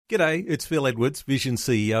G'day, it's Phil Edwards, Vision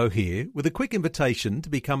CEO here, with a quick invitation to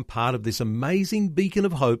become part of this amazing beacon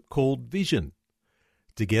of hope called Vision.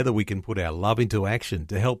 Together we can put our love into action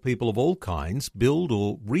to help people of all kinds build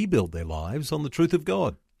or rebuild their lives on the truth of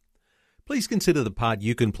God. Please consider the part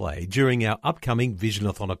you can play during our upcoming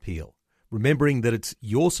Visionathon appeal, remembering that it's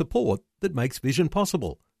your support that makes Vision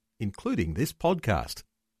possible, including this podcast.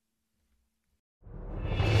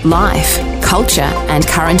 Life, culture and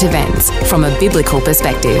current events from a biblical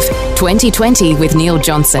perspective. 2020 with Neil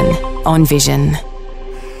Johnson on Vision.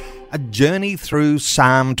 A journey through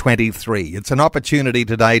Psalm 23. It's an opportunity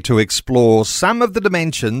today to explore some of the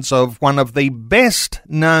dimensions of one of the best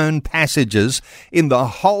known passages in the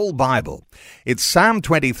whole Bible. It's Psalm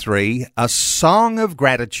 23, a song of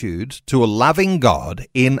gratitude to a loving God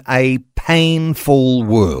in a painful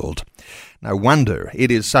world. No wonder it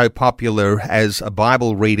is so popular as a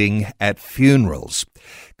Bible reading at funerals.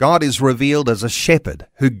 God is revealed as a shepherd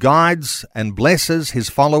who guides and blesses his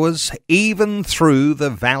followers even through the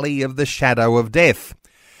valley of the shadow of death.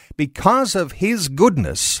 Because of his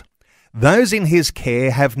goodness, those in his care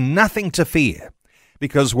have nothing to fear,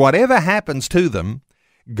 because whatever happens to them,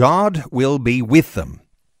 God will be with them.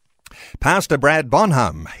 Pastor Brad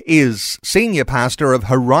Bonham is Senior Pastor of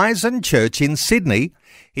Horizon Church in Sydney.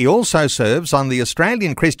 He also serves on the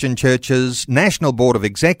Australian Christian Church's National Board of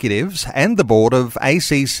Executives and the board of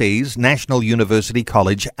ACC's National University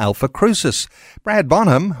College Alpha Crucis. Brad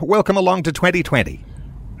Bonham, welcome along to 2020.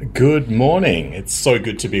 Good morning. It's so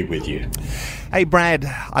good to be with you. Hey, Brad,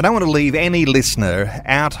 I don't want to leave any listener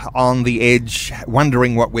out on the edge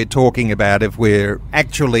wondering what we're talking about if we're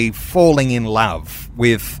actually falling in love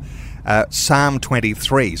with Psalm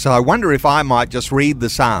 23. So I wonder if I might just read the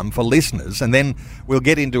psalm for listeners and then we'll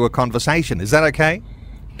get into a conversation. Is that okay?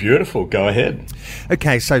 Beautiful. Go ahead.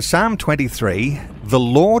 Okay, so Psalm 23, the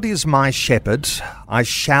Lord is my shepherd, I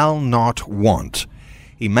shall not want.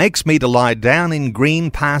 He makes me to lie down in green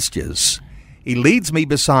pastures. He leads me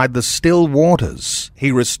beside the still waters.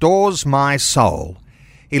 He restores my soul.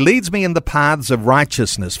 He leads me in the paths of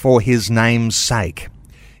righteousness for his name's sake.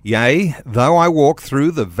 Yea, though I walk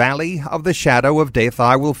through the valley of the shadow of death,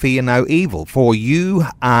 I will fear no evil, for you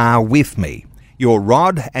are with me. Your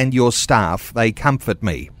rod and your staff, they comfort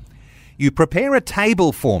me. You prepare a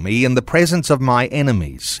table for me in the presence of my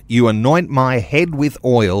enemies. You anoint my head with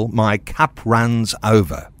oil, my cup runs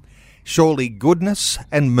over. Surely goodness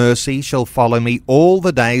and mercy shall follow me all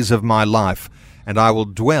the days of my life, and I will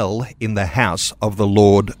dwell in the house of the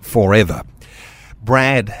Lord forever.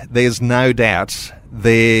 Brad, there's no doubt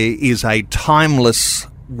there is a timeless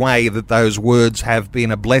way that those words have been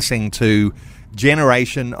a blessing to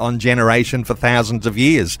generation on generation for thousands of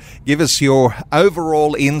years. Give us your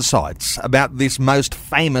overall insights about this most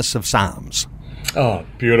famous of Psalms. Oh,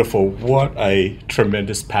 beautiful. What a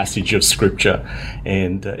tremendous passage of Scripture.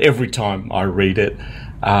 And every time I read it,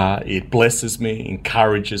 it blesses me,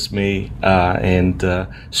 encourages me, and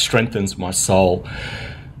strengthens my soul.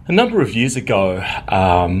 A number of years ago,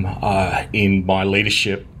 in my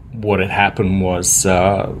leadership, what had happened was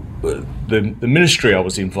the ministry I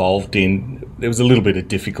was involved in, there was a little bit of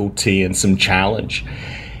difficulty and some challenge.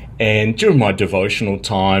 And during my devotional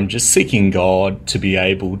time, just seeking God to be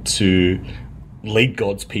able to lead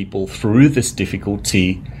God's people through this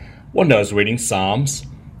difficulty, one day I was reading Psalms,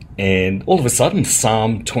 and all of a sudden,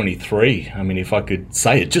 Psalm 23, I mean, if I could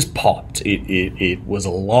say it, just popped. It was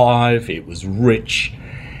alive, it was rich.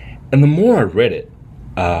 And the more I read it,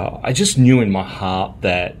 I just knew in my heart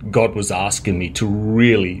that God was asking me to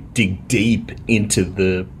really dig deep into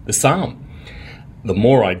the psalm. The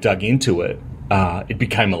more I dug into it, it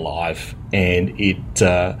became alive, and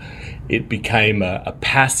it became a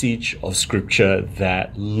passage of Scripture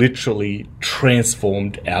that literally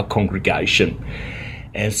transformed our congregation.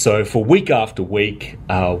 And so for week after week,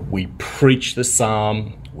 we preached the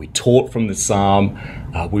psalm, we taught from the psalm,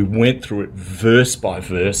 we went through it verse by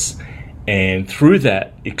verse, and through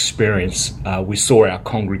that experience, we saw our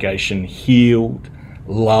congregation healed,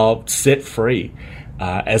 loved, set free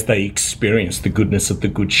as they experienced the goodness of the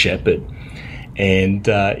Good Shepherd. And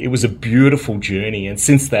it was a beautiful journey. And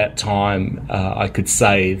since that time, I could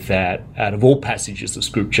say that out of all passages of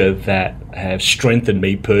Scripture that have strengthened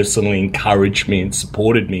me personally, encouraged me and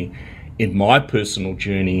supported me in my personal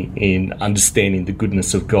journey in understanding the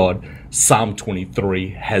goodness of God, Psalm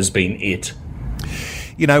 23 has been it.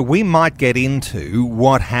 You know, we might get into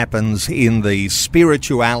what happens in the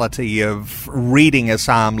spirituality of reading a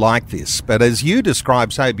psalm like this, but as you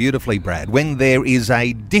describe so beautifully, Brad, when there is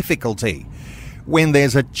a difficulty, when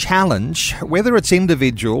there's a challenge, whether it's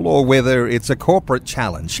individual or whether it's a corporate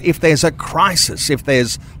challenge, if there's a crisis, if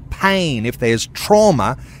there's pain, if there's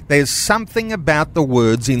trauma, there's something about the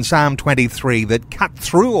words in Psalm 23 that cut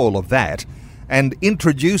through all of that and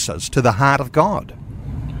introduce us to the heart of God.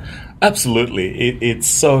 Absolutely. It's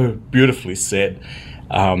so beautifully said.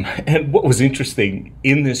 And what was interesting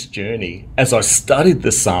in this journey, as I studied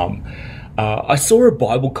the Psalm, I saw a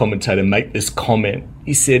Bible commentator make this comment.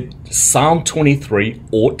 He said, Psalm 23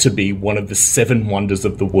 ought to be one of the 7 wonders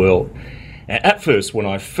of the world. And at first, when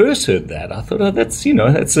I first heard that, I thought, that's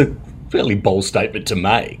a fairly bold statement to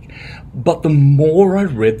make. But the more I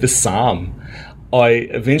read the Psalm, I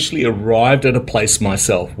eventually arrived at a place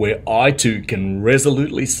myself where I too can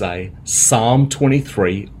resolutely say Psalm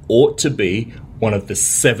 23 ought to be one of the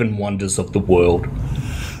 7 wonders of the world.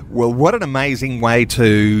 Well, what an amazing way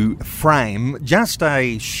to frame just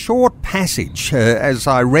a short passage, as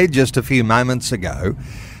I read just a few moments ago.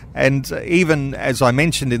 And even as I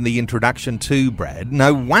mentioned in the introduction to Brad,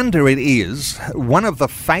 no wonder it is one of the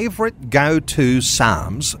favourite go-to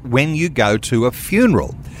psalms when you go to a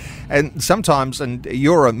funeral. And sometimes, and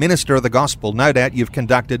you're a minister of the gospel, no doubt you've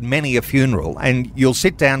conducted many a funeral, and you'll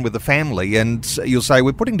sit down with the family and you'll say,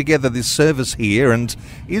 we're putting together this service here, and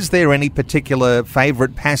is there any particular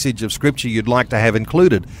favourite passage of Scripture you'd like to have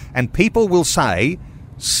included? And people will say,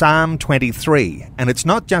 Psalm 23. And it's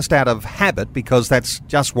not just out of habit, because that's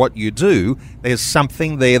just what you do. There's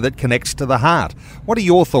something there that connects to the heart. What are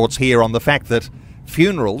your thoughts here on the fact that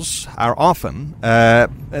funerals are often,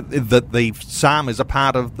 that the psalm is a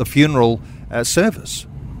part of the funeral service?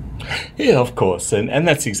 Yeah, of course, and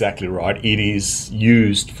that's exactly right. It is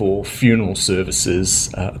used for funeral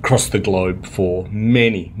services across the globe for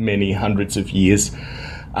many, many hundreds of years,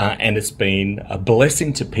 and it's been a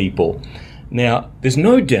blessing to people. Now, there's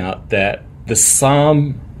no doubt that the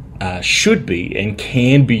psalm should be and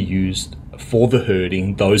can be used for the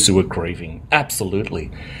hurting, those who are grieving,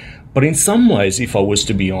 absolutely. But in some ways, if I was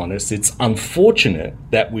to be honest, it's unfortunate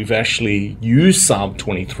that we've actually used Psalm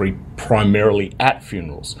 23 primarily at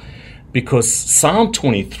funerals. Because Psalm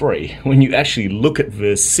 23, when you actually look at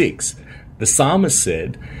verse 6, the psalmist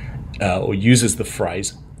said, or uses the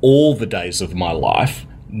phrase, all the days of my life,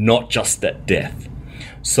 not just at death.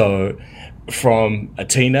 So from a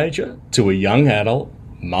teenager to a young adult,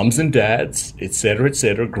 mums and dads,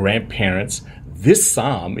 etc., grandparents, this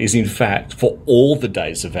psalm is in fact for all the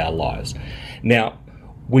days of our lives. Now,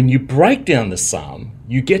 when you break down the psalm,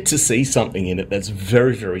 you get to see something in it that's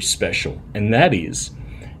very, very special. And that is,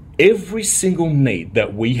 every single need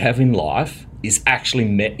that we have in life is actually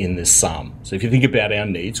met in this psalm. So if you think about our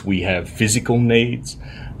needs, we have physical needs,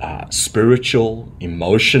 spiritual,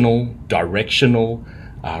 emotional, directional,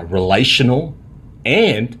 relational,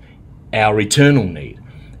 and our eternal need.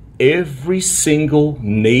 Every single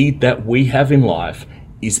need that we have in life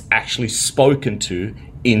is actually spoken to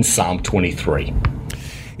in Psalm 23.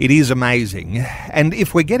 It is amazing. And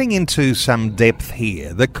if we're getting into some depth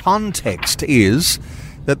here, the context is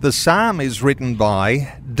that the psalm is written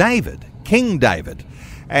by David, King David.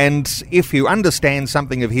 And if you understand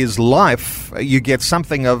something of his life, you get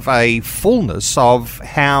something of a fullness of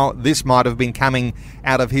how this might have been coming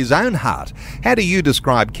out of his own heart. How do you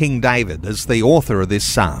describe King David as the author of this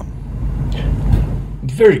psalm?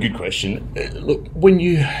 Very good question. Look, when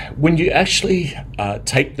you actually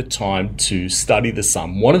take the time to study the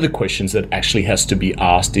psalm, one of the questions that actually has to be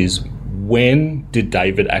asked is, when did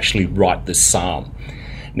David actually write this psalm?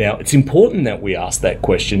 Now, it's important that we ask that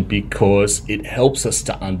question because it helps us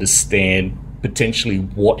to understand potentially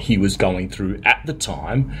what he was going through at the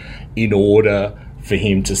time in order for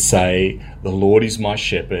him to say, the Lord is my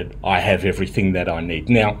shepherd, I have everything that I need.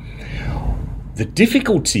 Now, the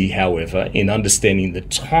difficulty, however, in understanding the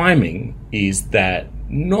timing is that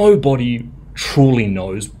nobody truly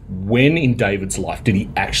knows when in David's life did he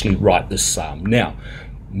actually write this psalm. Now,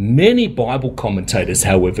 many Bible commentators,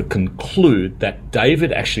 however, conclude that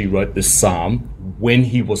David actually wrote this psalm when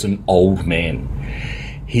he was an old man.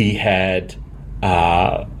 He had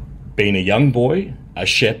been a young boy, a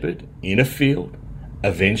shepherd in a field.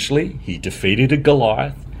 Eventually, he defeated a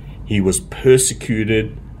Goliath. He was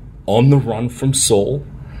persecuted on the run from Saul.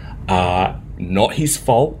 Not his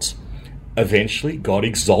fault. Eventually, God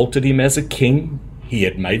exalted him as a king. He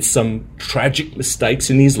had made some tragic mistakes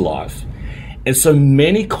in his life. And so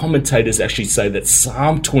many commentators actually say that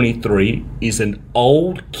Psalm 23 is an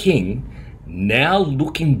old king now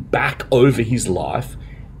looking back over his life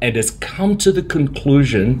and has come to the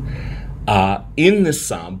conclusion in the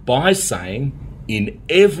psalm by saying, in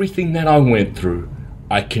everything that I went through,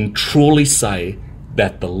 I can truly say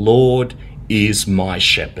that the Lord is my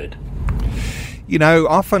shepherd. You know,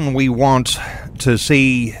 often we want to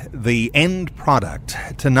see the end product,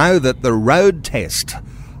 to know that the road test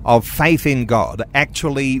of faith in God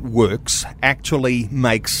actually works, actually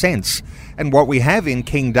makes sense. And what we have in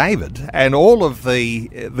King David and all of the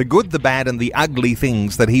good, the bad and the ugly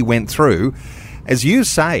things that he went through, as you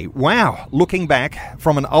say, wow, looking back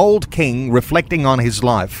from an old king reflecting on his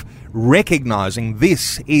life, recognizing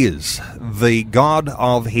this is the God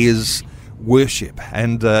of his worship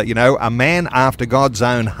and, a man after God's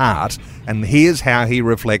own heart. And here's how he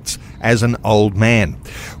reflects as an old man.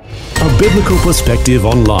 A biblical perspective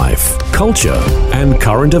on life, culture and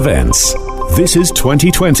current events. This is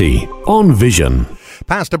 2020 on Vision.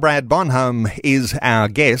 Pastor Brad Bonhomme is our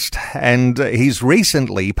guest, and he's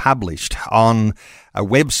recently published on a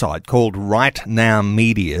website called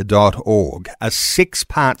rightnowmedia.org, a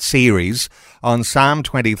 6-part series on Psalm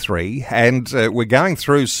 23, and we're going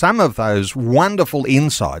through some of those wonderful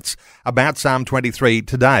insights about Psalm 23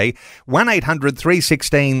 today.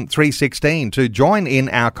 1-800-316-316 to join in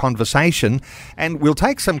our conversation, and we'll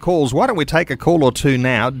take some calls. Why don't we take a call or two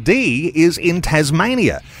now? Dee is in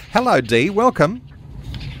Tasmania. Hello, Dee. Welcome.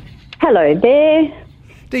 Hello there.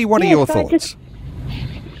 Dee, what are your thoughts?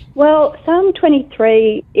 Well, Psalm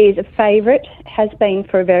 23 is a favourite, has been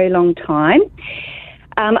for a very long time.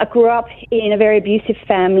 I grew up in a very abusive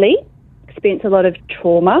family, experienced a lot of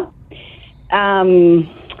trauma, then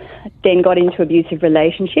got into abusive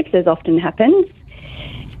relationships, as often happens.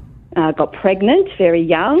 Got pregnant very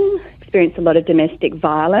young, experienced a lot of domestic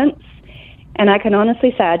violence. And I can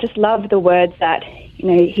honestly say I just love the words that,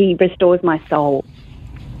 he restores my soul.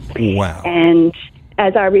 Wow. And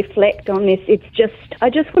as I reflect on this, I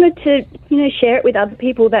just wanted to, share it with other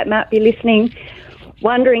people that might be listening,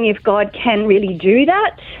 wondering if God can really do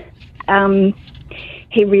that.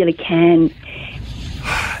 He really can.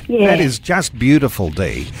 Yeah. That is just beautiful,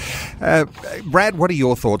 Dee. Brad, what are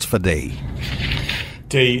your thoughts for Dee?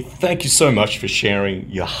 Dee, thank you so much for sharing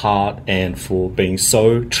your heart and for being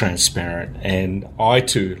so transparent. And I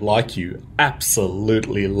too, like you,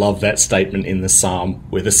 absolutely love that statement in the Psalm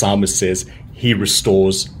where the psalmist says, He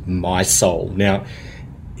restores my soul. Now,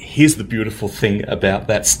 here's the beautiful thing about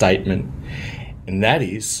that statement, and that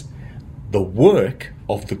is the work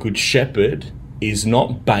of the Good Shepherd is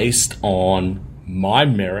not based on my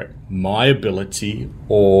merit, my ability,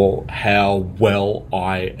 or how well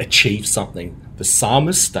I achieve something. The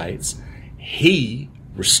psalmist states, He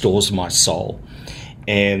restores my soul.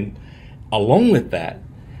 And along with that,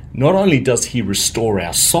 not only does He restore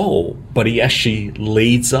our soul, but He actually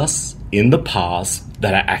leads us in the paths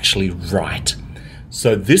that are actually right.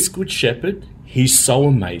 So this Good Shepherd, He's so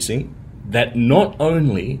amazing that not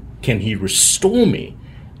only can He restore me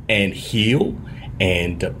and heal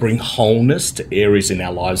and bring wholeness to areas in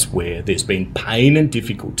our lives where there's been pain and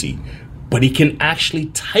difficulty, but He can actually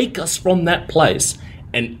take us from that place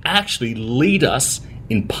and actually lead us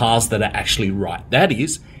in paths that are actually right. That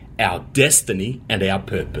is our destiny and our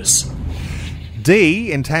purpose.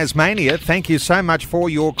 Dee in Tasmania, thank you so much for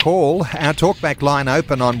your call. Our talkback line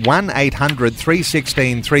open on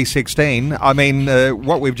 1-800-316-316. I mean,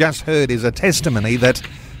 what we've just heard is a testimony that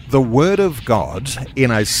the Word of God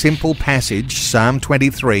in a simple passage, Psalm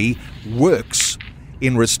 23, works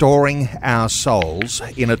in restoring our souls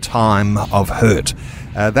in a time of hurt.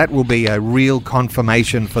 That will be a real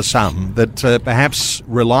confirmation for some that perhaps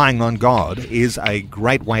relying on God is a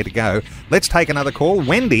great way to go. Let's take another call.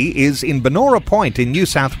 Wendy is in Benora Point in New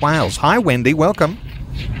South Wales. Hi, Wendy. Welcome.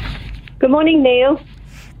 Good morning, Neil.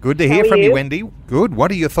 Good to hear from you, Wendy. Good. What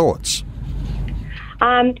are your thoughts?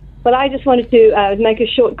 Well, I just wanted to make a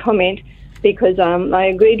short comment because I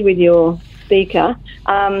agreed with your speaker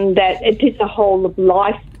that it is a whole of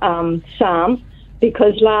life psalm,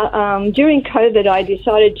 because during COVID I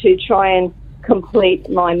decided to try and complete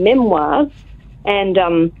my memoirs, and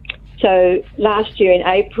so last year in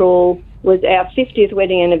April was our 50th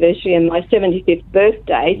wedding anniversary and my 75th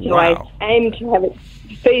birthday, so wow. I aimed to have it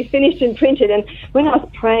finished and printed. And when I was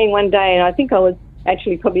praying one day, and I think I was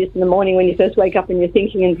actually probably just in the morning when you first wake up and you're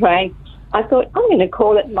thinking and praying, I thought, I'm going to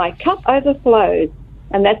call it My Cup Overflows.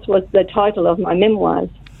 And that was the title of my memoirs.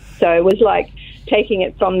 So it was like taking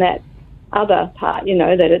it from that other part,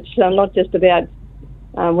 that it's not just about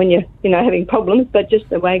when you're, having problems, but just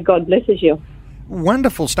the way God blesses you.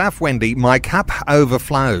 Wonderful stuff, Wendy. My cup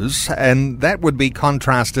overflows, and that would be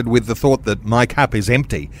contrasted with the thought that my cup is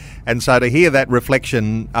empty. And so to hear that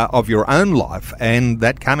reflection of your own life, and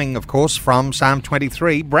that coming, of course, from Psalm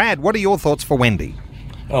 23. Brad, what are your thoughts for Wendy?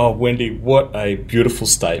 Oh, Wendy, what a beautiful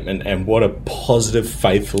statement, and what a positive,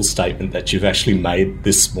 faithful statement that you've actually made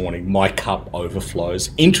this morning. My cup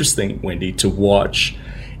overflows. Interesting, Wendy, to watch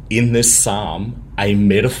in this psalm a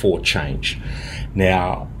metaphor change.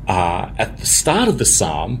 Now, at the start of the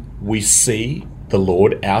psalm, we see the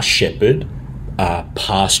Lord, our shepherd,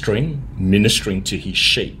 pastoring, ministering to his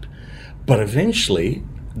sheep. But eventually,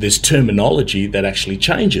 there's terminology that actually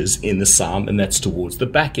changes in the psalm, and that's towards the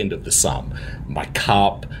back end of the psalm. My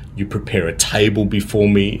cup, you prepare a table before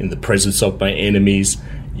me in the presence of my enemies,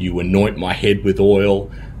 you anoint my head with oil,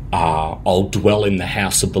 I'll dwell in the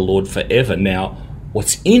house of the Lord forever. Now,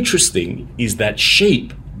 what's interesting is that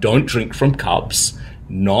sheep don't drink from cups,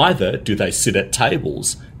 neither do they sit at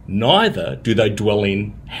tables, neither do they dwell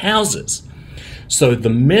in houses. So the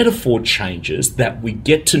metaphor changes that we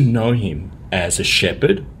get to know him as a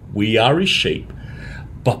shepherd, we are his sheep,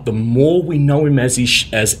 but the more we know him as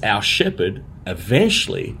our shepherd,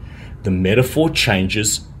 eventually the metaphor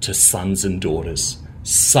changes to sons and daughters.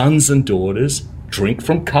 Sons and daughters drink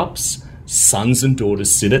from cups, sons and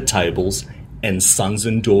daughters sit at tables, and sons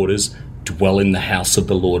and daughters dwell in the house of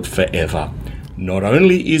the Lord forever. Not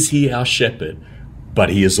only is he our shepherd, but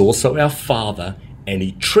he is also our father, and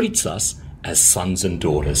he treats us as sons and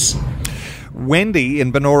daughters. Wendy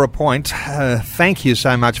in Benora Point, thank you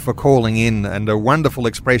so much for calling in, and a wonderful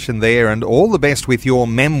expression there, and all the best with your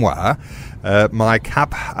memoir, My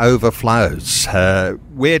Cup Overflows.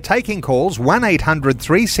 We're taking calls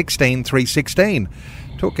 1-800-316-316.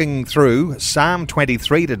 Talking through Psalm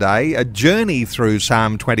 23 today, a journey through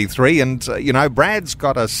Psalm 23. And, Brad's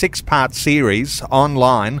got a 6-part series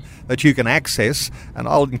online that you can access. And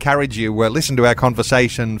I'll encourage you, listen to our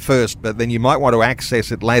conversation first, but then you might want to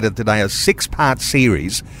access it later today, a 6-part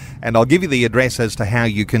series. And I'll give you the address as to how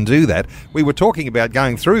you can do that. We were talking about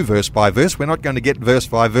going through verse by verse. We're not going to get verse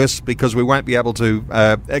by verse because we won't be able to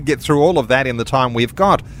get through all of that in the time we've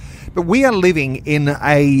got. But we are living in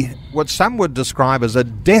what some would describe as a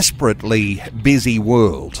desperately busy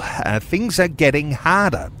world. Things are getting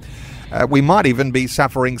harder. We might even be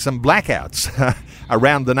suffering some blackouts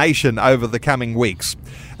around the nation over the coming weeks.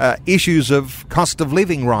 Issues of cost of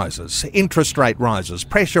living rises, interest rate rises,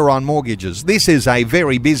 pressure on mortgages. This is a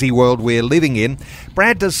very busy world we're living in.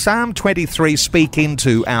 Brad, does Psalm 23 speak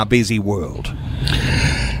into our busy world?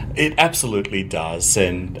 It absolutely does,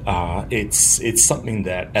 and it's something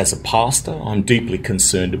that, as a pastor, I'm deeply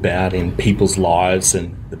concerned about in people's lives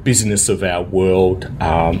and the busyness of our world.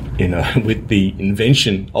 With the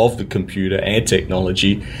invention of the computer and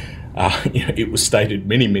technology, it was stated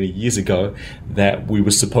many, many years ago that we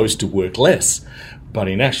were supposed to work less, but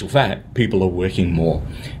in actual fact, people are working more.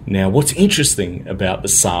 Now, what's interesting about the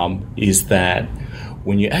psalm is that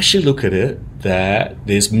when you actually look at it, that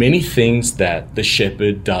there's many things that the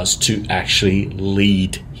shepherd does to actually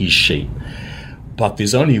lead his sheep. But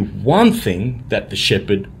there's only one thing that the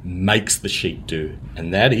shepherd makes the sheep do,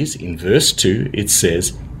 and that is, in verse 2, it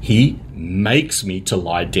says, he makes me to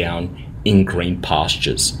lie down in green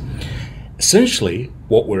pastures. Essentially,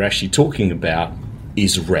 what we're actually talking about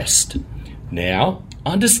is rest. Now,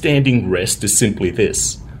 understanding rest is simply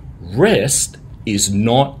this. Rest is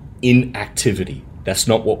not inactivity. That's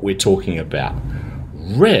not what we're talking about.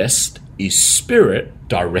 Rest is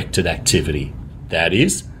spirit-directed activity. That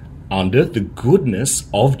is, under the goodness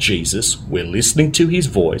of Jesus, we're listening to his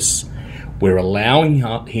voice, we're allowing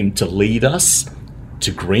him to lead us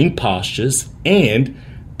to green pastures and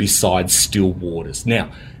beside still waters.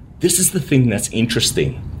 Now, this is the thing that's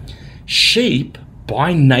interesting. Sheep,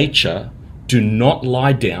 by nature, do not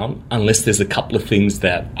lie down unless there's a couple of things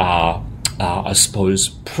that are, I suppose,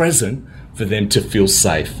 present for them to feel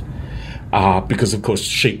safe. Because, of course,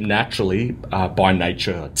 sheep naturally, by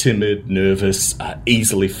nature, are timid, nervous,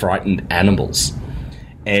 easily frightened animals.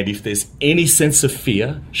 And if there's any sense of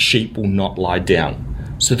fear, sheep will not lie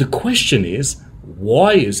down. So the question is,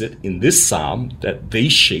 why is it in this psalm that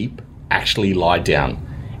these sheep actually lie down?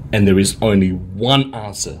 And there is only one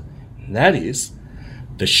answer, and that is,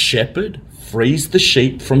 the shepherd frees the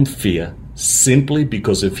sheep from fear simply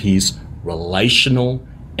because of his relational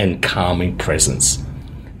and calming presence.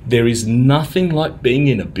 There is nothing like being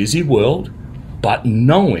in a busy world, but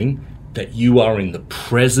knowing that you are in the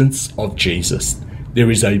presence of Jesus.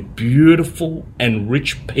 There is a beautiful and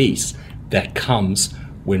rich peace that comes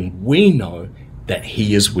when we know that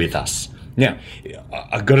he is with us. Now,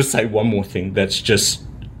 I've got to say one more thing that's just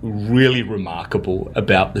really remarkable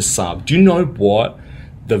about this psalm. Do you know what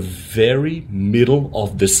the very middle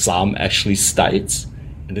of the psalm actually states?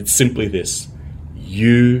 And it's simply this: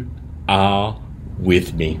 you are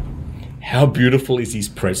with me. How beautiful is his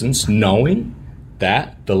presence, knowing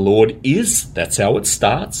that the Lord is. That's how it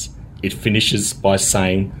starts. It finishes by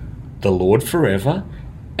saying the Lord forever,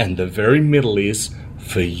 and the very middle is,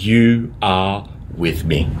 for you are with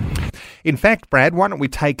me. In fact, Brad, why don't we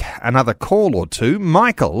take another call or two?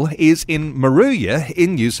 Michael is in Moruya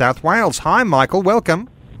in New South Wales. Hi, Michael. Welcome.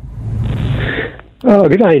 Oh,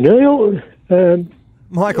 good day, Neil.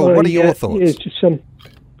 Michael, what are your thoughts? Yeah, just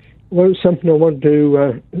something I wanted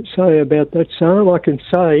to say about that psalm. I can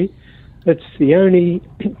say it's the only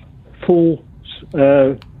full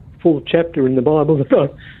chapter in the Bible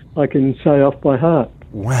that I can say off by heart.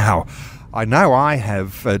 Wow. I know I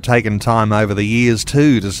have taken time over the years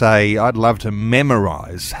too to say I'd love to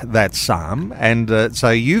memorise that psalm, and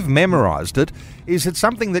so you've memorised it. Is it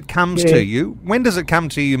something that comes to you? When does it come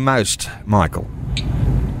to you most, Michael?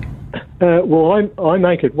 Well, I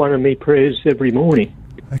make it one of my prayers every morning.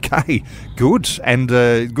 Okay, good. And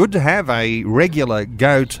good to have a regular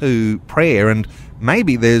go-to prayer. And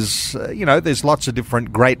maybe there's lots of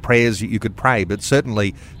different great prayers that you could pray, but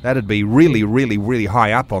certainly that'd be really, really, really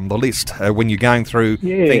high up on the list when you're going through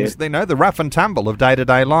things, the rough and tumble of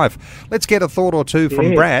day-to-day life. Let's get a thought or two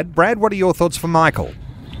from Brad. Brad, what are your thoughts for Michael?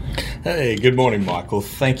 Hey, good morning, Michael.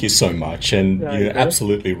 Thank you so much. And you're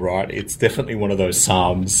absolutely right. It's definitely one of those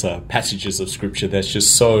psalms, passages of Scripture that's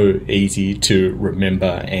just so easy to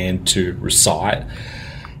remember and to recite.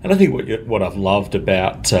 And I think what I've loved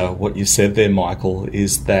about what you said there, Michael,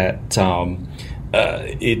 is that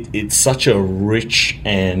it's such a rich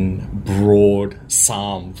and broad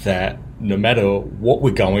psalm that no matter what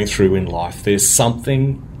we're going through in life, there's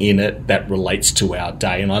something in it that relates to our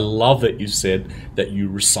day. And I love that you said that you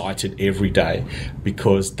recite it every day,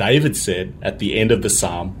 because David said at the end of the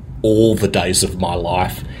psalm, all the days of my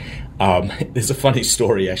life. There's a funny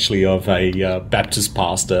story actually of a Baptist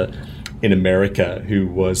pastor in America who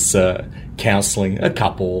was counseling a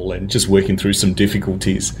couple and just working through some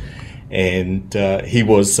difficulties. And he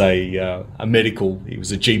was he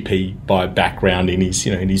was a GP by background in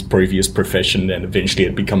his previous profession, and eventually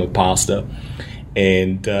had become a pastor.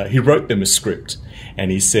 And he wrote them a script,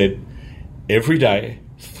 and he said, every day,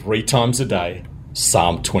 3 times a day,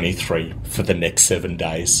 Psalm 23 for the next 7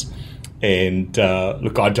 days. And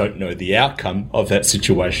look, I don't know the outcome of that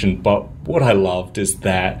situation, but what I loved is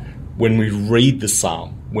that when we read the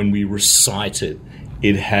psalm, when we recite it,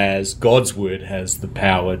 God's word has the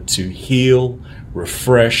power to heal,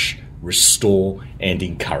 refresh, restore, and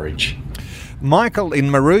encourage. Michael in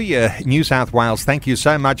Moruya, New South Wales, thank you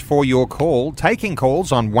so much for your call. Taking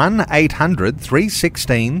calls on 1-800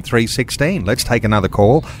 316 316. Let's take another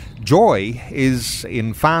call. Joy is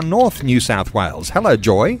in far north New South Wales. Hello,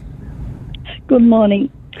 Joy. Good morning.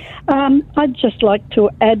 I'd just like to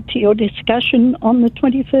add to your discussion on the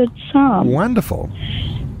 23rd Psalm. Wonderful.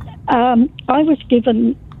 I was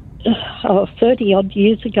given 30-odd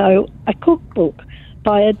years ago a cookbook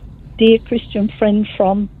by a dear Christian friend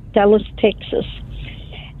from Dallas, Texas.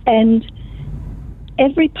 And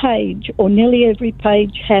every page, or nearly every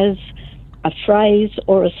page, has a phrase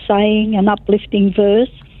or a saying, an uplifting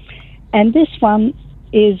verse. And this one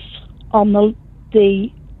is on the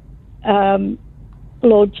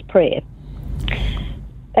Lord's Prayer.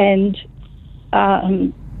 And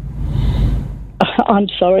I'm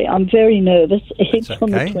sorry, I'm very nervous. It's okay.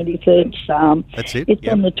 On the 23rd Psalm. That's it. It's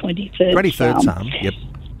on the 23rd Psalm. Yep.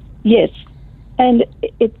 Yes. And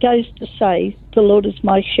it goes to say, the Lord is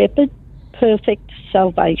my shepherd, perfect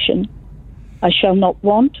salvation. I shall not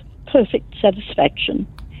want, perfect satisfaction.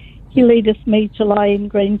 He leadeth me to lie in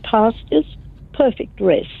green pastures, perfect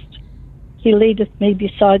rest. He leadeth me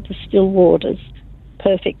beside the still waters,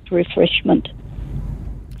 perfect refreshment.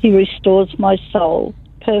 He restores my soul,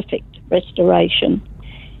 perfect restoration.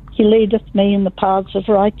 He leadeth me in the paths of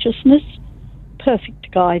righteousness,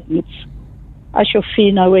 perfect guidance. I shall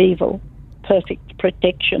fear no evil, perfect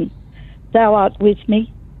protection. Thou art with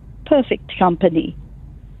me, perfect company.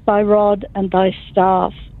 Thy rod and thy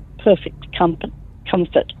staff, perfect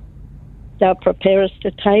comfort. Thou preparest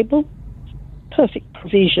a table, perfect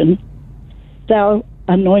provision. Thou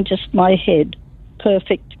anointest my head,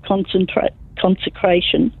 perfect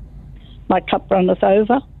consecration. My cup runneth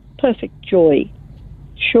over, perfect joy.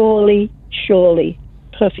 Surely, surely,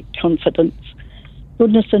 perfect confidence.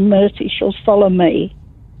 Goodness and mercy shall follow me,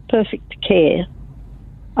 perfect care.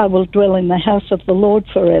 I will dwell in the house of the Lord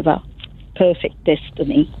forever, perfect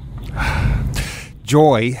destiny.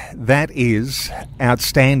 Joy, that is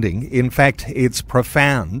outstanding. In fact, it's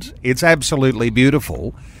profound. It's absolutely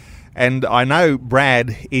beautiful. And I know,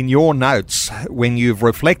 Brad, in your notes, when you've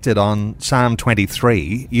reflected on Psalm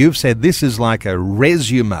 23, you've said this is like a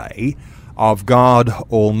resume of God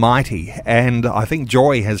Almighty. And I think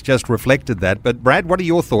Joy has just reflected that. But Brad, what are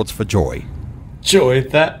your thoughts for Joy? Joy,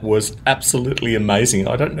 that was absolutely amazing.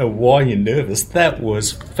 I don't know why you're nervous. That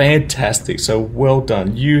was fantastic. So well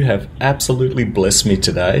done. You have absolutely blessed me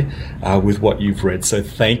today with what you've read. So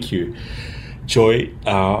thank you. Joy,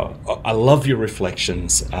 I love your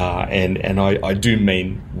reflections, and I do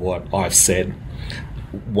mean what I've said.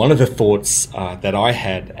 one of the thoughts that I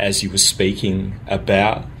had as you were speaking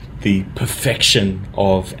about the perfection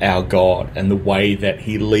of our God and the way that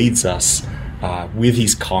he leads us with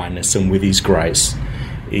his kindness and with his grace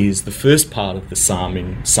is the first part of the psalm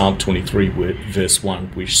in Psalm 23 verse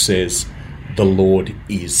 1, which says, "The Lord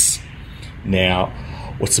is." Now,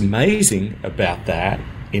 what's amazing about that,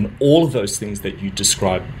 in all of those things that you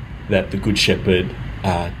described that the Good Shepherd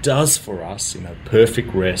does for us,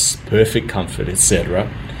 perfect rest, perfect comfort, etc.,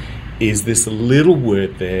 is this little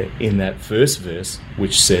word there in that first verse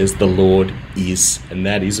which says the Lord is, and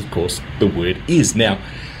that is, of course, the word is. Now,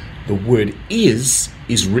 the word is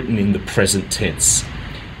written in the present tense.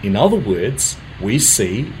 In other words, we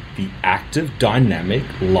see the active, dynamic,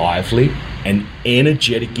 lively, and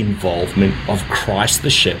energetic involvement of Christ the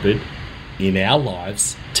Shepherd in our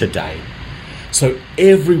lives today. So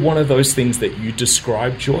every one of those things that you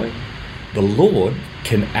described, Joy, the Lord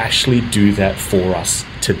can actually do that for us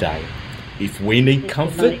today. If we need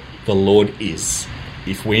comfort, the Lord is.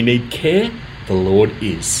 If we need care, the Lord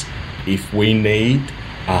is. If we need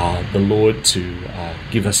the Lord to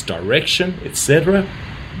give us direction, etc.,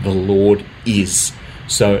 the Lord is.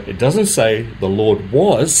 So it doesn't say the Lord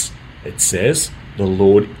was, it says the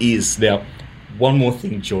Lord is. Now, one more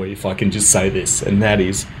thing, Joy, if I can just say this, and that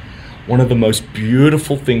is one of the most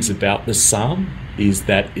beautiful things about the psalm is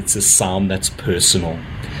that it's a psalm that's personal.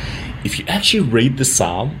 If you actually read the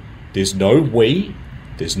psalm, there's no we,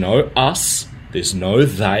 there's no us, there's no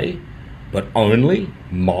they, but only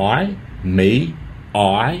my, me,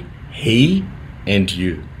 I, he, and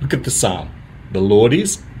you. Look at the psalm. The Lord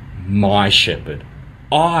is my shepherd.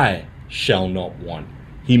 I shall not want.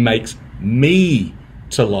 He makes me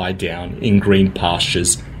to lie down in green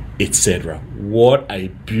pastures, etc. What a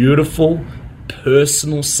beautiful,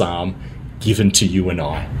 personal psalm given to you and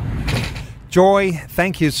I. Joy,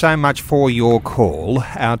 thank you so much for your call.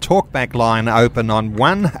 Our talkback line open on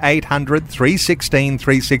 1-800 316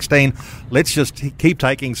 316. Let's just keep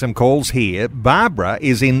taking some calls here. Barbara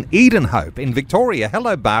is in Edenhope in Victoria.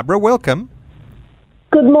 Hello, Barbara. Welcome.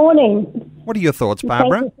 Good morning. What are your thoughts,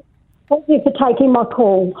 Barbara? Thank you for taking my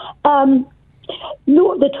call.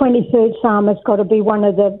 Look, the 23rd Psalm has got to be one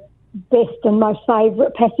of the best and most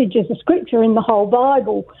favourite passages of Scripture in the whole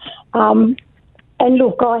Bible. And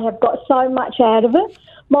look, I have got so much out of it.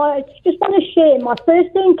 I just want to share my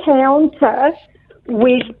first encounter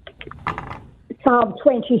with Psalm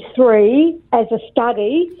 23 as a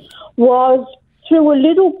study was through a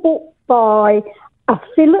little book by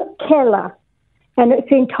Philip Keller, and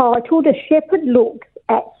it's entitled A Shepherd Looks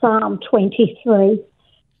at Psalm 23.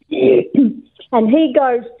 And he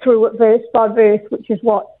goes through it verse by verse, which is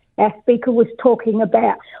what our speaker was talking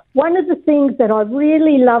about. One of the things that I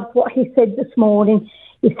really loved what he said this morning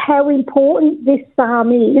is how important this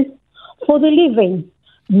psalm is for the living,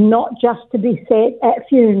 not just to be said at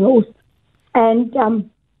funerals. And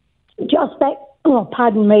just back,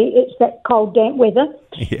 pardon me, it's that cold, damp weather.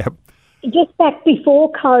 Yep. Just back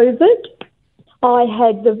before COVID, I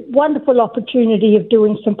had the wonderful opportunity of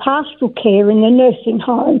doing some pastoral care in the nursing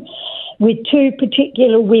home with two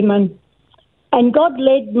particular women. And God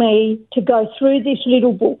led me to go through this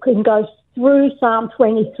little book and go through Psalm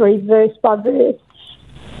 23 verse by verse.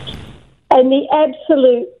 And the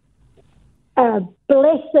absolute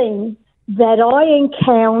blessing that I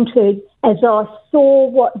encountered as I saw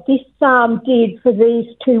what this psalm did for these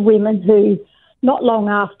two women who, not long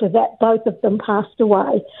after that, both of them passed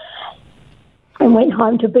away and went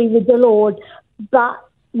home to be with the Lord. But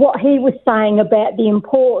what he was saying about the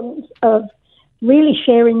importance of really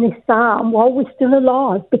sharing this psalm while we're still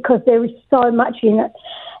alive, because there is so much in it.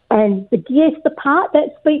 And the part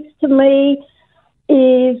that speaks to me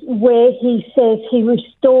is where he says he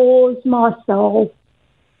restores my soul.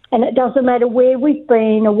 And it doesn't matter where we've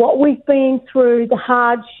been or what we've been through, the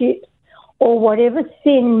hardships or whatever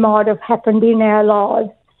sin might have happened in our lives,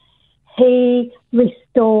 he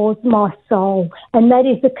restores my soul. And that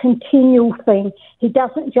is a continual thing. He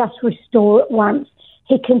doesn't just restore it once.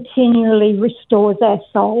 He continually restores our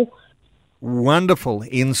soul. Wonderful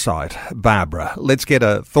insight, Barbara. Let's get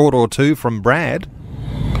a thought or two from Brad.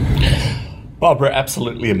 Barbara,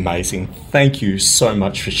 absolutely amazing. Thank you so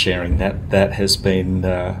much for sharing that. That has been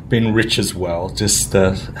rich as well. Just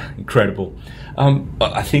incredible.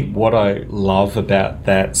 I think what I love about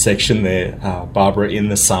that section there, Barbara, in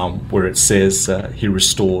the psalm where it says he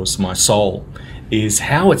restores my soul, is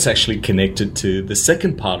how it's actually connected to the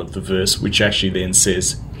second part of the verse, which actually then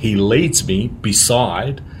says, he leads me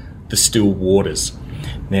beside the still waters.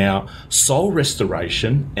 Now, soul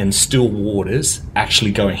restoration and still waters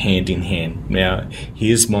actually go hand in hand. Now,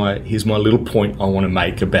 here's my little point I want to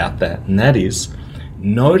make about that, and that is,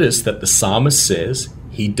 notice that the psalmist says,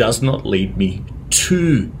 he does not lead me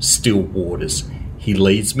to still waters. He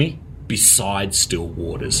leads me beside still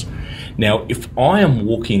waters. Now, if I am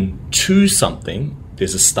walking to something,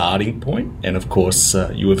 there's a starting point, and of course,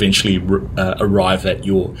 you eventually arrive at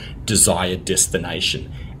your desired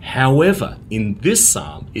destination. However, in this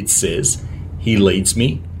psalm, it says, he leads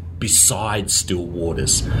me beside still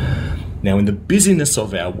waters. Now, in the busyness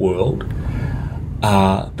of our world,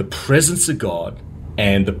 the presence of God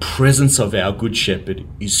and the presence of our Good Shepherd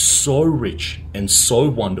is so rich and so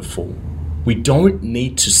wonderful. We don't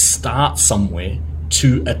need to start somewhere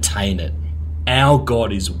to attain it. Our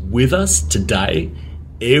God is with us today,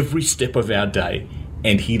 every step of our day,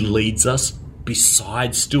 and he leads us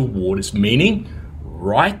beside still waters, meaning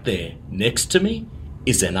right there next to me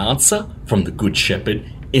is an answer from the Good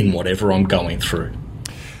Shepherd in whatever I'm going through.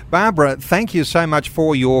 Barbara, thank you so much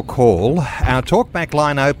for your call. Our talkback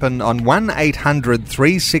line open on 1-800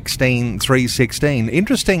 316 316.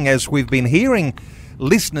 Interesting, as we've been hearing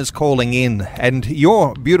listeners calling in and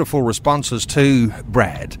your beautiful responses to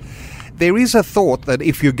Brad. There is a thought that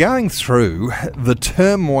if you're going through the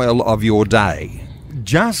turmoil of your day,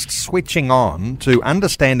 just switching on to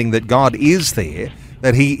understanding that God is there,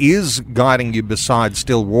 that he is guiding you beside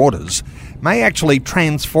still waters, may actually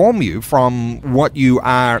transform you from what you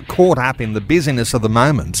are caught up in the busyness of the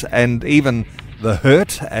moment and even the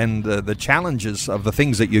hurt and the challenges of the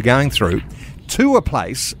things that you're going through, to a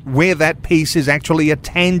place where that peace is actually a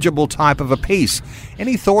tangible type of a peace.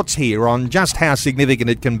 Any thoughts here on just how significant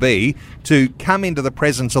it can be to come into the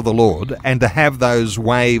presence of the Lord and to have those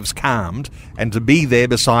waves calmed and to be there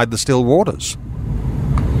beside the still waters?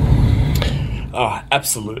 Oh,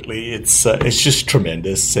 absolutely. It's just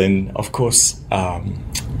tremendous. And of course,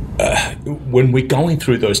 when we're going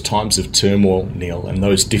through those times of turmoil, Neil, and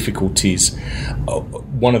those difficulties,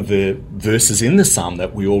 one of the verses in the psalm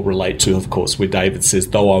that we all relate to, of course, where David says,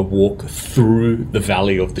 though I walk through the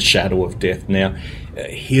valley of the shadow of death. Now,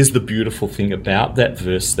 here's the beautiful thing about that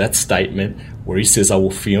verse, that statement, where he says, I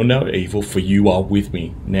will fear no evil, for you are with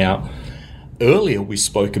me. Now, earlier we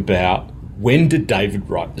spoke about when did David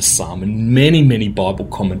write the psalm? And many Bible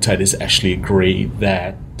commentators actually agree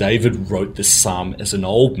that David wrote this psalm as an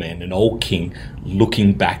old man, an old king,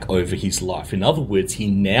 looking back over his life. In other words, he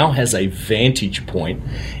now has a vantage point,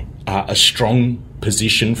 a strong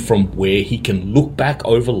position from where he can look back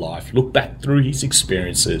over life, look back through his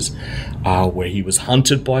experiences, where he was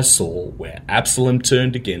hunted by Saul, where Absalom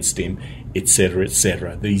turned against him, etc.,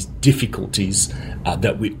 etc. These difficulties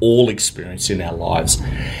that we all experience in our lives.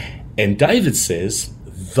 And David says,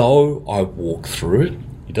 though I walk through it,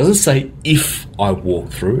 he doesn't say if I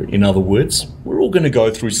walk through it. In other words, we're all going to go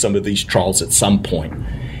through some of these trials at some point.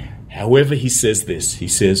 However, he says this, he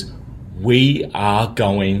says, we are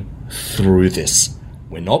going through this.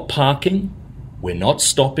 We're not parking, we're not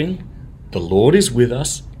stopping, the Lord is with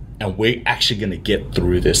us, and we're actually going to get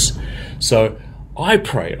through this. So I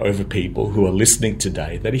pray over people who are listening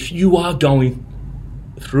today that if you are going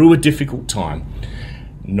through a difficult time,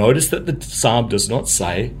 notice that the psalm does not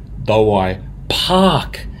say, though I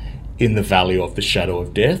park in the valley of the shadow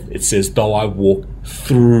of death. It says, though I walk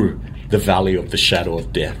through the valley of the shadow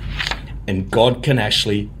of death. And God can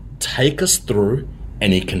actually take us through,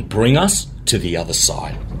 and he can bring us to the other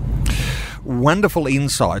side. Wonderful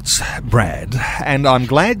insights, Brad, and I'm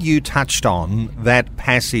glad you touched on that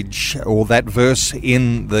passage or that verse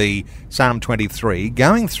in the Psalm 23,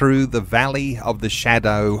 going through the valley of the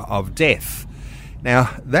shadow of death.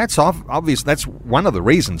 Now, that's obvious. That's one of the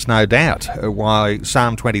reasons, no doubt, why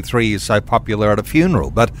Psalm 23 is so popular at a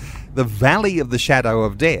funeral. But the valley of the shadow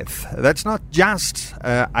of death, that's not just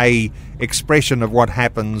a expression of what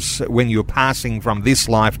happens when you're passing from this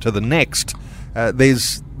life to the next.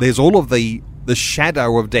 There's all of the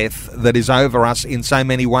shadow of death that is over us in so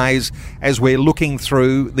many ways as we're looking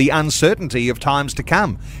through the uncertainty of times to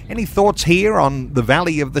come. Any thoughts here on the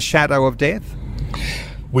valley of the shadow of death?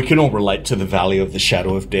 We can all relate to the valley of the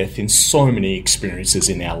shadow of death in so many experiences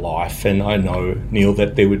in our life. And I know, Neil,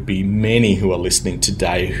 that there would be many who are listening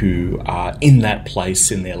today who are in that place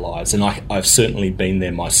in their lives. And I've certainly been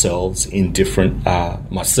there myself in different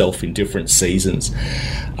seasons.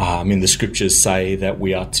 The scriptures say that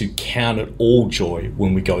we are to count it all joy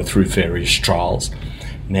when we go through various trials.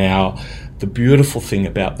 Now, the beautiful thing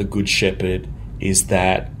about the Good Shepherd is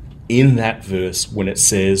that in that verse, when it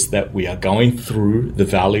says that we are going through the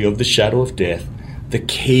valley of the shadow of death, the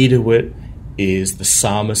key to it is the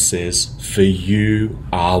psalmist says, for you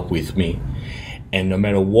are with me. And no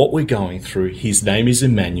matter what we're going through, his name is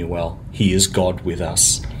Emmanuel. He is God with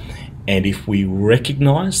us. And if we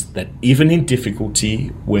recognize that even in difficulty,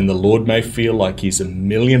 when the Lord may feel like he's a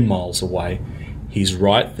million miles away, he's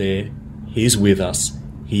right there, he's with us,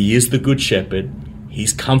 he is the Good Shepherd,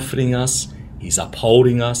 he's comforting us, he's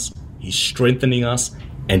upholding us, he's strengthening us,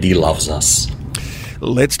 and he loves us.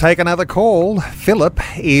 Let's take another call.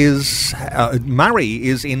 Murray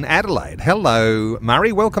is in Adelaide. Hello,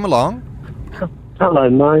 Murray, welcome along. Hello,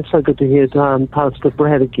 mate. So good to hear Pastor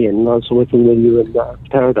Brad again. I was working with you in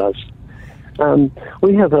Paradise.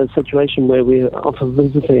 We have a situation where we're often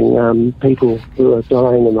visiting people who are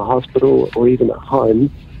dying in the hospital or even at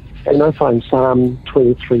home, and I find Psalm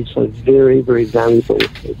 23 so very, very valuable.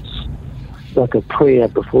 It's like a prayer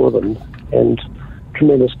before them and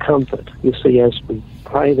tremendous comfort, you see, as we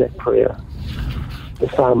pray that prayer, the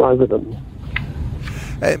psalm over them.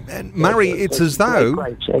 And Murray, it's as though...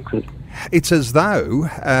 Great chapter. It's as though,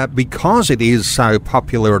 because it is so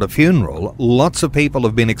popular at a funeral, lots of people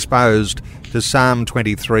have been exposed to Psalm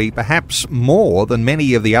 23, perhaps more than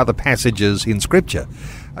many of the other passages in Scripture.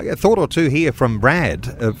 A thought or two here from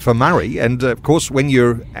Brad for Murray, and of course when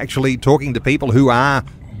you're actually talking to people who are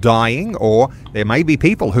dying, or there may be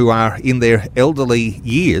people who are in their elderly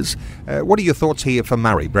years, what are your thoughts here for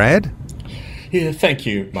Murray, Brad? Yeah, thank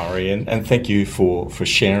you, Murray, and thank you for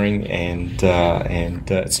sharing, and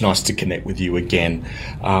it's nice to connect with you again.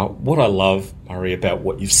 What I love, Murray, about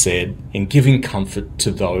what you've said in giving comfort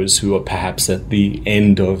to those who are perhaps at the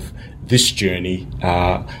end of this journey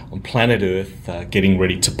on planet Earth, getting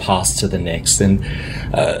ready to pass to the next. And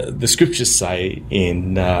the scriptures say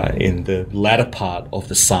in the latter part of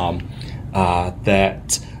the psalm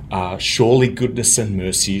that surely goodness and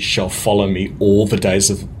mercy shall follow me all the days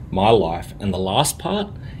of my life. And the last part,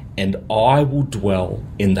 and I will dwell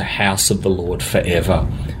in the house of the Lord forever.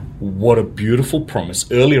 What a beautiful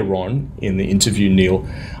promise. Earlier on in the interview, Neil,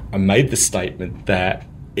 I made the statement that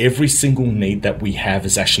every single need that we have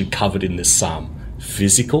is actually covered in this psalm.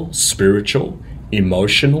 Physical, spiritual,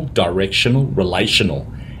 emotional, directional, relational.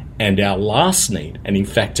 And our last need, and in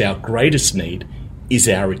fact our greatest need, is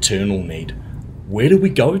our eternal need. Where do we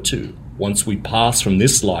go to once we pass from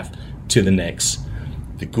this life to the next?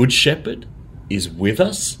 The Good Shepherd is with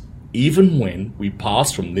us even when we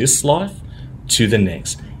pass from this life to the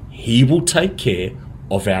next. He will take care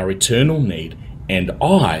of our eternal need, and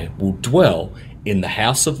I will dwell in the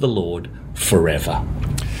house of the Lord forever.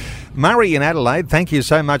 Murray in Adelaide, thank you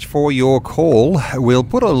so much for your call. We'll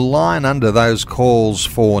put a line under those calls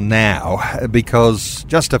for now because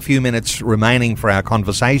just a few minutes remaining for our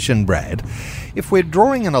conversation, Brad. If we're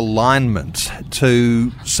drawing an alignment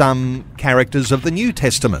to some characters of the New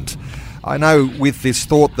Testament, I know with this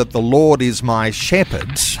thought that the Lord is my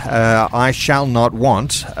shepherd, I shall not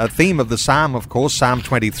want, a theme of the psalm, of course, Psalm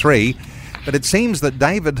 23, but it seems that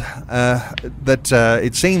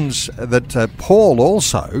Paul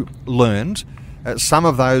also learned some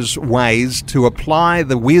of those ways to apply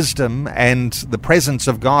the wisdom and the presence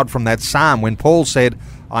of God from that psalm when Paul said,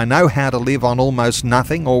 I know how to live on almost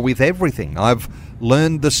nothing or with everything. I've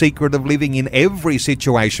learned the secret of living in every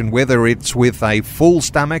situation, whether it's with a full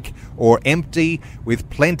stomach or empty, with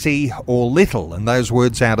plenty or little. And those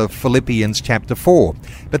words out of Philippians chapter 4.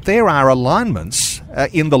 But there are alignments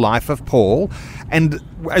in the life of Paul. And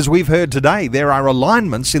as we've heard today, there are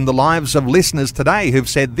alignments in the lives of listeners today who've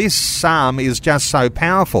said this psalm is just so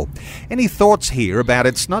powerful. Any thoughts here about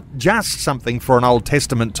it's not just something for an Old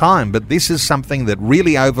Testament time, but this is something that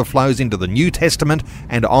really overflows into the New Testament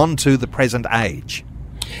and on to the present age?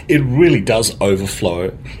 It really does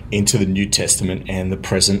overflow into the New Testament and the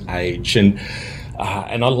present age. And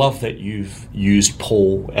I love that you've used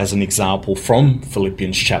Paul as an example from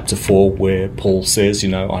Philippians chapter 4, where Paul says,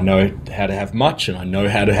 I know how to have much and I know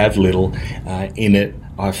how to have little. In it,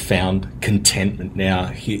 I've found contentment. Now,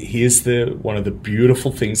 here's one of the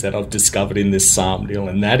beautiful things that I've discovered in this psalm, Neil,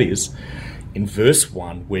 and that is in verse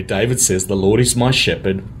 1, where David says, the Lord is my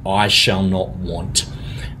shepherd, I shall not want.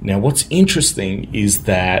 Now, what's interesting is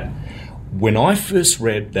that when I first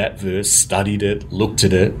read that verse, studied it, looked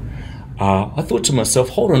at it, I thought to myself,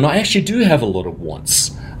 hold on, I actually do have a lot of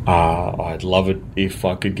wants. I'd love it if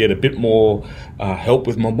I could get a bit more help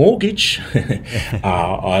with my mortgage.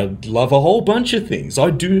 I'd love a whole bunch of things. I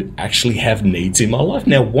do actually have needs in my life.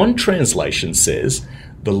 Now, one translation says,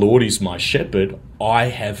 the Lord is my shepherd, I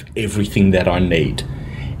have everything that I need.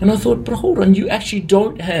 And I thought, but hold on, you actually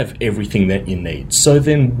don't have everything that you need. So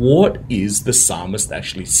then what is the psalmist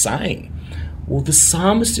actually saying? Well, the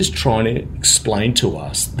psalmist is trying to explain to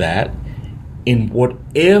us that in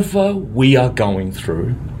whatever we are going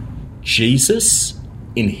through, Jesus,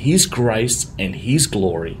 in his grace and his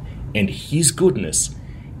glory and his goodness,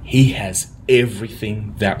 he has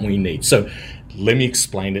everything that we need. So let me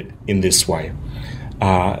explain it in this way.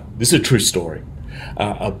 This is a true story.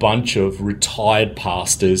 A bunch of retired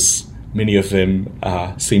pastors, many of them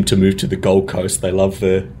seem to move to the Gold Coast. They love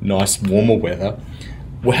the nice warmer weather.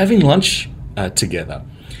 We're having lunch together.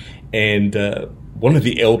 And one of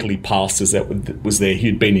the elderly pastors that was there,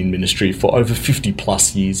 he'd been in ministry for over 50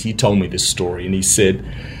 plus years. He told me this story, and he said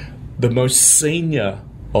the most senior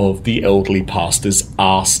of the elderly pastors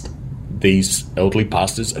asked these elderly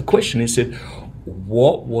pastors a question. He said,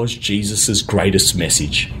 what was Jesus's greatest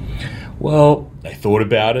message? Well, they thought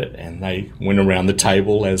about it, and they went around the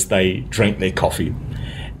table as they drank their coffee.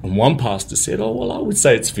 And one pastor said, oh, well, I would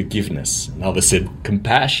say it's forgiveness. Another said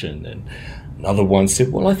compassion. And another one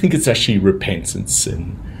said, well, I think it's actually repentance.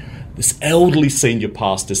 And this elderly senior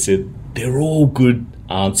pastor said, they're all good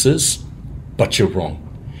answers, but you're wrong.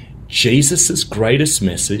 Jesus' greatest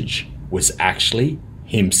message was actually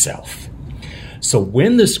himself. So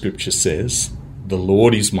when the scripture says, the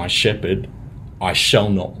Lord is my shepherd, I shall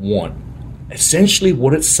not want, essentially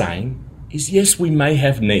what it's saying is, yes, we may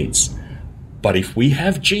have needs, but if we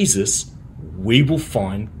have Jesus, we will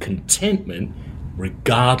find contentment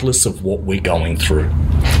regardless of what we're going through.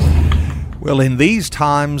 Well, in these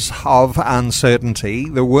times of uncertainty,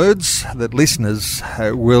 the words that listeners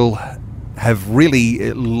will have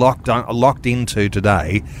really locked into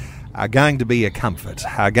today are going to be a comfort,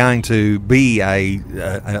 are going to be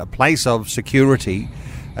a place of security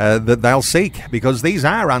that they'll seek, because these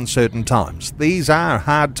are uncertain times. These are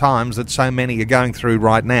hard times that so many are going through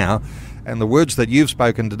right now. And the words that you've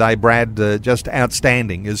spoken today, Brad, just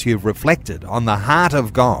outstanding as you've reflected on the heart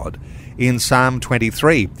of God in Psalm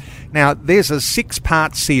 23. Now, there's a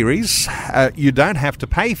 6-part series. You don't have to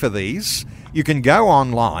pay for these. You can go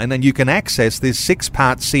online and you can access this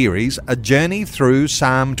 6-part series, A Journey Through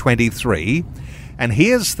Psalm 23. And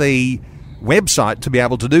here's the website to be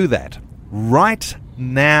able to do that.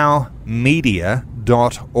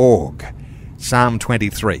 rightnowmedia.org. Psalm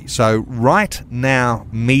 23. So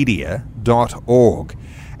rightnowmedia.org.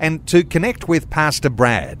 And to connect with Pastor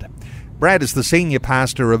Brad. Brad is the senior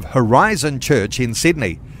pastor of Horizon Church in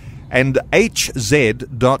Sydney. And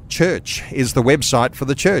hz.church is the website for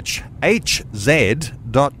the church.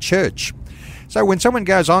 hz.church. So when someone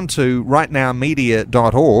goes on to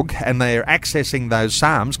rightnowmedia.org and they're accessing those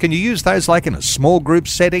psalms, can you use those like in a small group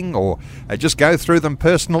setting or just go through them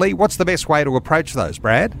personally? What's the best way to approach those,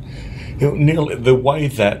 Brad? Neil, the way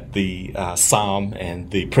that the psalm and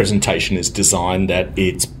the presentation is designed, that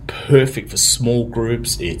it's perfect for small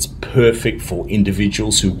groups, it's perfect for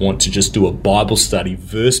individuals who want to just do a Bible study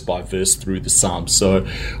verse by verse through the psalm. So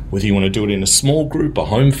whether you want to do it in a small group, a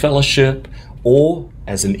home fellowship, or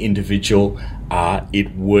as an individual,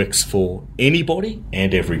 it works for anybody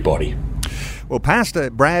and everybody. Well,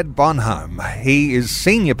 Pastor Brad Bonhomme, he is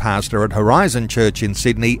senior pastor at Horizon Church in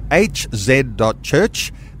Sydney,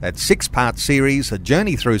 hz.church. That 6-part series, A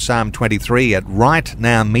Journey Through Psalm 23 at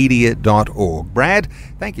rightnowmedia.org. Brad,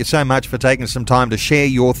 thank you so much for taking some time to share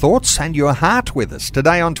your thoughts and your heart with us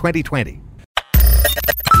today on 2020.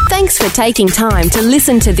 Thanks for taking time to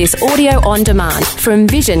listen to this audio on demand from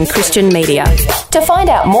Vision Christian Media. To find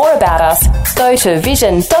out more about us, go to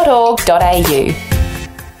vision.org.au.